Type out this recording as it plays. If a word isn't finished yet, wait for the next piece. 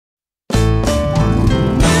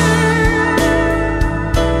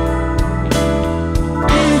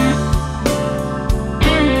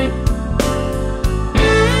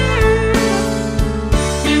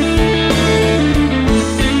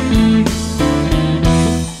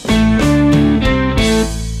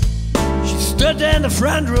in the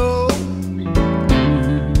front row,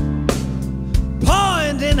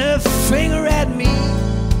 pointing her finger at me.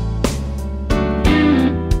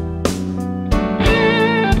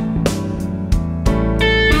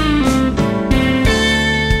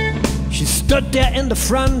 She stood there in the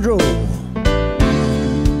front row,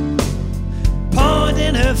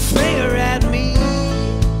 pointing her finger at me.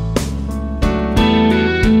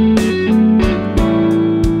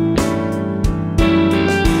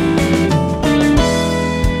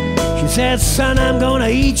 She said, son, I'm gonna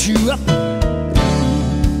eat you up.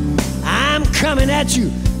 I'm coming at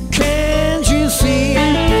you, can't you see?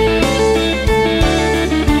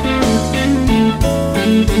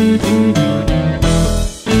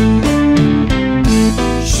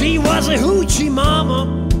 She was a hoochie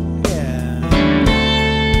mama, yeah.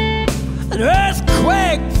 An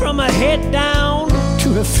earthquake from her head down to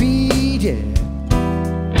her feet, yeah.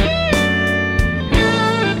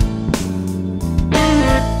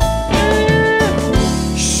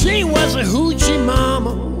 She was a hoochie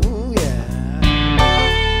mama, yeah.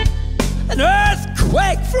 An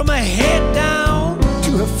earthquake from her head down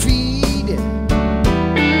to her feet, yeah.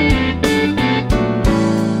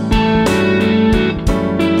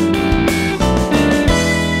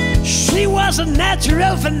 She was a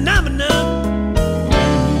natural phenomenon,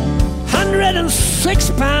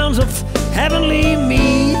 106 pounds of heavenly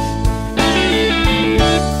meat.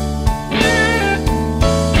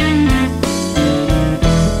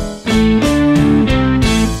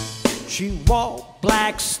 She wore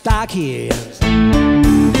black stockings.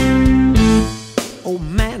 Oh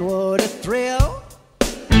man, what a thrill.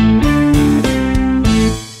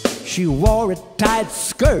 She wore a tight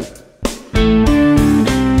skirt.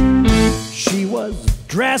 She was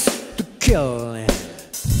dressed to kill.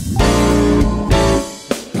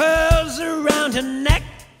 Pearls around her neck,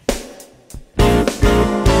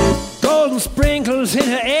 golden sprinkles in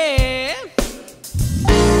her hair,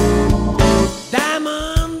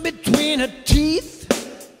 diamond between her teeth.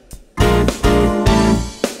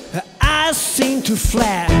 Her eyes seemed to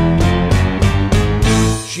flare.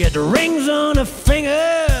 She had rings on her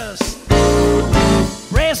fingers,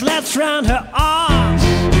 bracelets round her arms.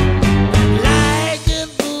 Like a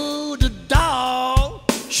voodoo doll,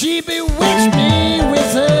 she bewitched me.